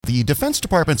The Defense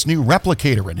Department's new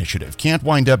Replicator initiative can't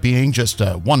wind up being just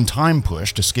a one-time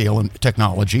push to scale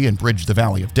technology and bridge the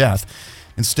valley of death.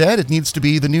 Instead, it needs to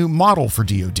be the new model for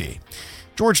DoD.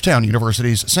 Georgetown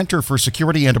University's Center for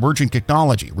Security and Emerging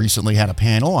Technology recently had a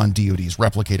panel on DoD's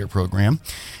Replicator program.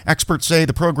 Experts say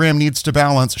the program needs to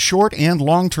balance short and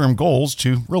long-term goals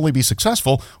to really be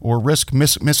successful or risk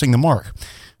missing the mark.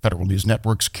 Federal News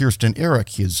Network's Kirsten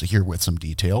Eric is here with some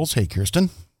details. Hey, Kirsten.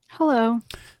 Hello.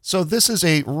 So this is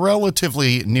a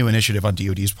relatively new initiative on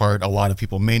DoD's part. A lot of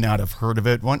people may not have heard of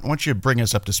it. Why don't you bring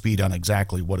us up to speed on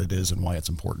exactly what it is and why it's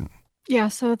important? Yeah,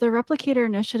 so the Replicator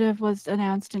initiative was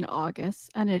announced in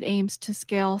August, and it aims to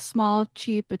scale small,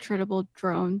 cheap, attritable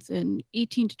drones in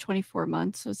 18 to 24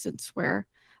 months. So since we're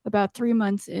about 3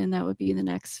 months in, that would be in the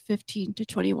next 15 to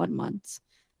 21 months.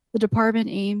 The department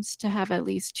aims to have at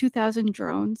least 2,000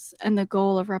 drones, and the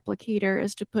goal of Replicator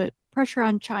is to put pressure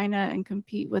on China and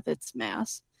compete with its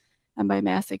mass. And by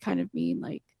mass, I kind of mean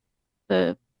like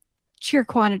the sheer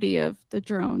quantity of the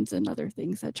drones and other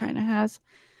things that China has.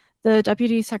 The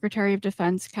Deputy Secretary of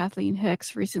Defense, Kathleen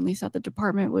Hicks, recently said the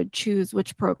department would choose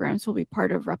which programs will be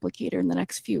part of Replicator in the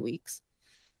next few weeks.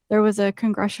 There was a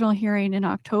congressional hearing in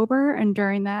October, and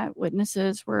during that,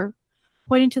 witnesses were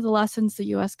pointing to the lessons the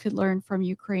U.S. could learn from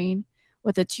Ukraine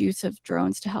with its use of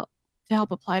drones to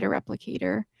help apply to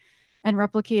Replicator. And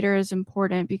Replicator is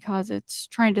important because it's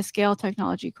trying to scale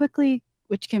technology quickly,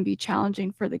 which can be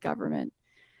challenging for the government.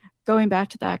 Going back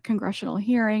to that congressional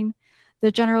hearing,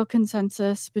 the general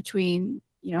consensus between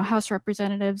House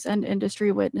representatives and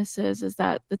industry witnesses is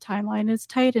that the timeline is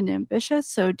tight and ambitious,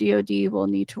 so DoD will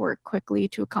need to work quickly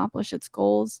to accomplish its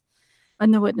goals.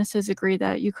 And the witnesses agree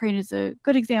that Ukraine is a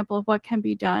good example of what can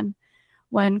be done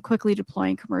when quickly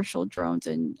deploying commercial drones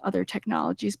and other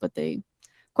technologies, but they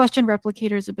question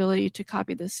Replicator's ability to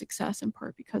copy this success in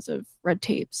part because of red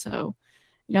tape. So,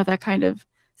 that kind of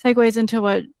segues into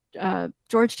what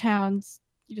Georgetown's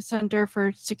Center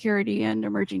for Security and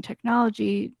Emerging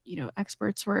Technology,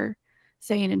 experts were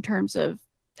saying in terms of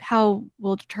how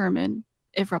we'll determine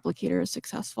if Replicator is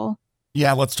successful.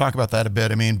 Yeah, let's talk about that a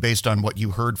bit. I mean, based on what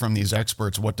you heard from these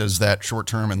experts, what does that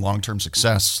short-term and long-term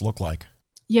success look like?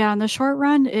 Yeah, in the short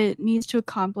run, it needs to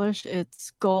accomplish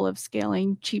its goal of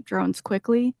scaling cheap drones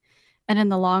quickly. And in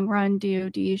the long run,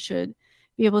 DoD should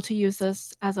be able to use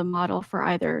this as a model for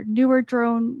either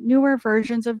newer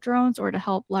versions of drones or to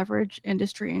help leverage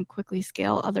industry and quickly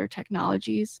scale other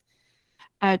technologies.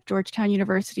 At Georgetown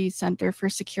University's Center for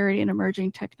Security and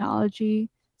Emerging Technology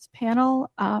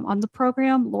panel on the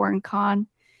program, Lauren Kahn,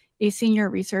 a senior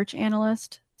research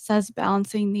analyst, says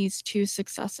balancing these two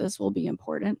successes will be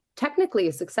important. Technically,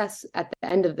 a success at the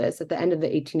end of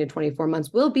the 18 to 24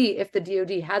 months will be if the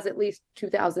DoD has at least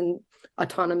 2,000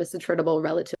 autonomous, attritable,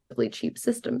 relatively cheap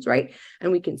systems, right?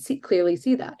 And we can clearly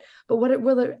see that. But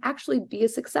will it actually be a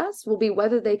success will be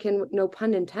whether they can, no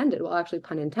pun intended, well, actually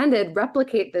pun intended,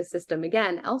 replicate this system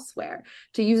again elsewhere,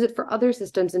 to use it for other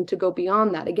systems and to go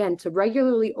beyond that, again, to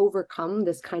regularly overcome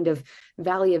this kind of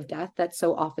valley of death that's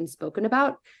so often spoken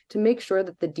about, to make sure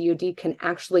that the DoD can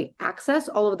actually access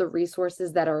all of the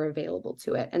resources that are available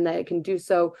to it, and that it can do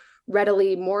so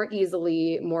readily, more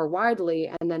easily, more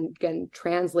widely, and then again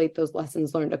translate those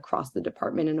lessons learned across the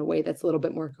department in a way that's a little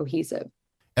bit more cohesive.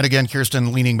 And again,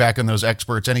 Kirsten, leaning back on those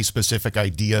experts, any specific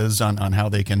ideas on how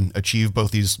they can achieve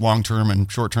both these long-term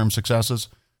and short-term successes?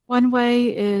 One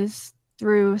way is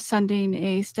through sending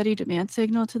a steady demand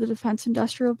signal to the defense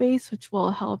industrial base, which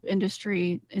will help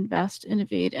industry invest,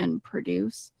 innovate, and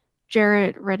produce.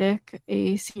 Jarrett Riddick,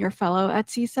 a senior fellow at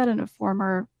CSET and a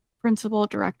former principal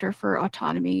director for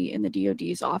autonomy in the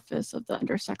DoD's Office of the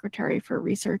Undersecretary for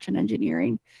Research and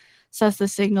Engineering, says the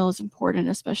signal is important,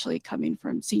 especially coming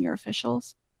from senior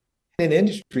officials. In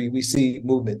industry, we see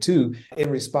movement too, in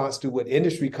response to what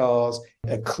industry calls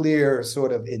a clear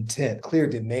sort of intent, clear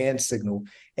demand signal,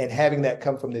 and having that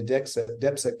come from the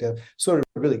depth sector sort of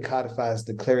really codifies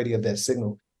the clarity of that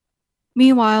signal.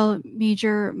 Meanwhile,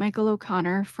 Major Michael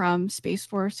O'Connor from Space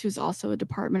Force, who's also a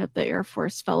Department of the Air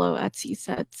Force fellow at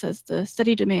CSET, says the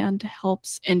steady demand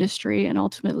helps industry and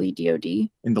ultimately DoD.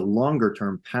 In the longer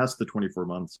term, past the 24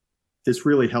 months, this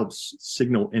really helps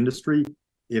signal industry.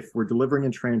 If we're delivering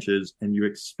in tranches and you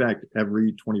expect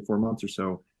every 24 months or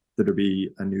so there to be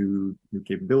a new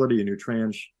capability, a new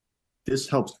tranche, this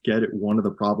helps get at one of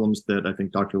the problems that I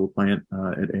think Dr. LaPlante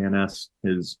at ANS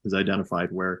has identified,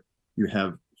 where you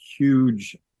have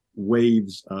huge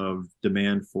waves of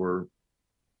demand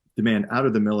out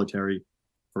of the military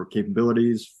for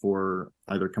capabilities, for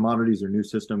either commodities or new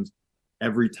systems,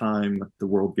 every time the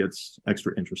world gets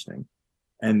extra interesting.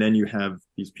 And then you have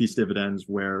these peace dividends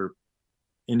where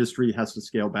industry has to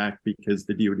scale back because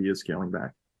the DoD is scaling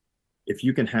back. If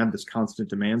you can have this constant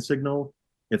demand signal,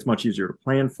 it's much easier to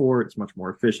plan for, it's much more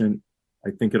efficient. I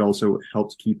think it also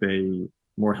helps keep a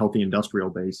more healthy industrial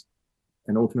base.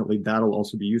 And ultimately, that'll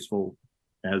also be useful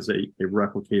as a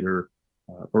replicator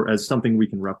or as something we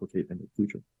can replicate in the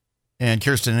future. And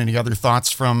Kirsten, any other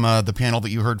thoughts from the panel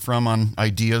that you heard from on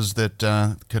ideas that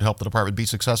could help the department be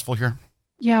successful here?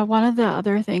 Yeah, one of the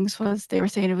other things was they were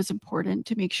saying it was important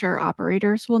to make sure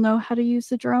operators will know how to use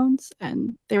the drones.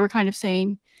 And they were kind of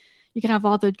saying you can have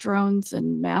all the drones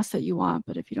and mass that you want,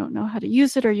 but if you don't know how to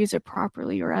use it or use it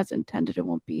properly or as intended, it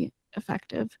won't be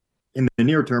effective. In the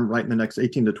near term, right in the next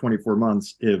 18 to 24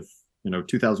 months, if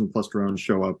 2,000 plus drones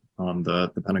show up on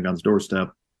the Pentagon's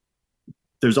doorstep,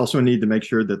 there's also a need to make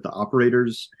sure that the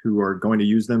operators who are going to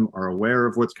use them are aware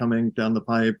of what's coming down the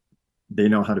pipe. They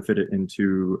know how to fit it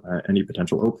into any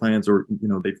potential O plans, or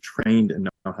they've trained and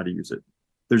know how to use it.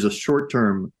 There's a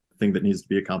short-term thing that needs to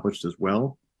be accomplished as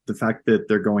well. The fact that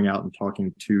they're going out and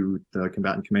talking to the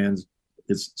combatant commands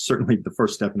is certainly the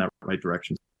first step in that right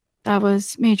direction. That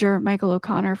was Major Michael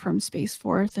O'Connor from Space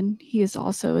Force, and he is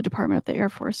also a Department of the Air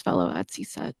Force fellow at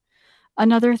CSET.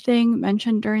 Another thing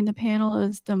mentioned during the panel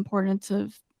is the importance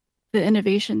of the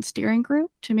innovation steering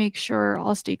group to make sure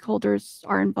all stakeholders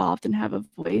are involved and have a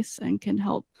voice and can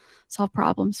help solve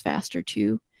problems faster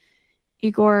too.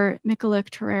 Igor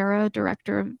Mikulik-Torreira,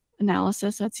 Director of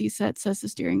Analysis at CSET, says the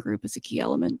steering group is a key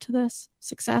element to this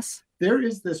success. There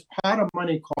is this pot of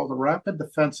money called the Rapid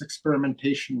Defense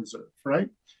Experimentation Reserve, right?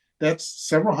 That's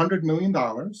several $100 million.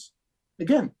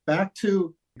 Again, back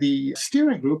to the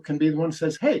steering group can be the one who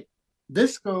says, hey,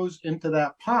 this goes into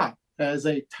that pot as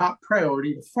a top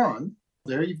priority to fund.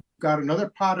 There you've got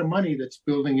another pot of money that's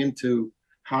building into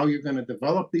how you're going to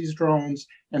develop these drones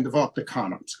and develop the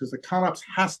CONOPS, because the CONOPS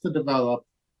has to develop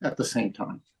at the same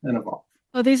time and evolve.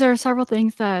 Well, these are several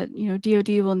things that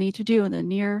DoD will need to do in the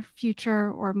near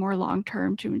future or more long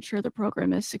term to ensure the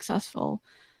program is successful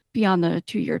beyond the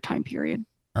 2-year time period.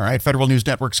 All right, Federal News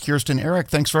Network's Kirsten Eric,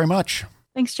 thanks very much.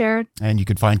 Thanks, Jared. And you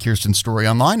can find Kirsten's story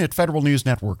online at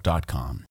federalnewsnetwork.com.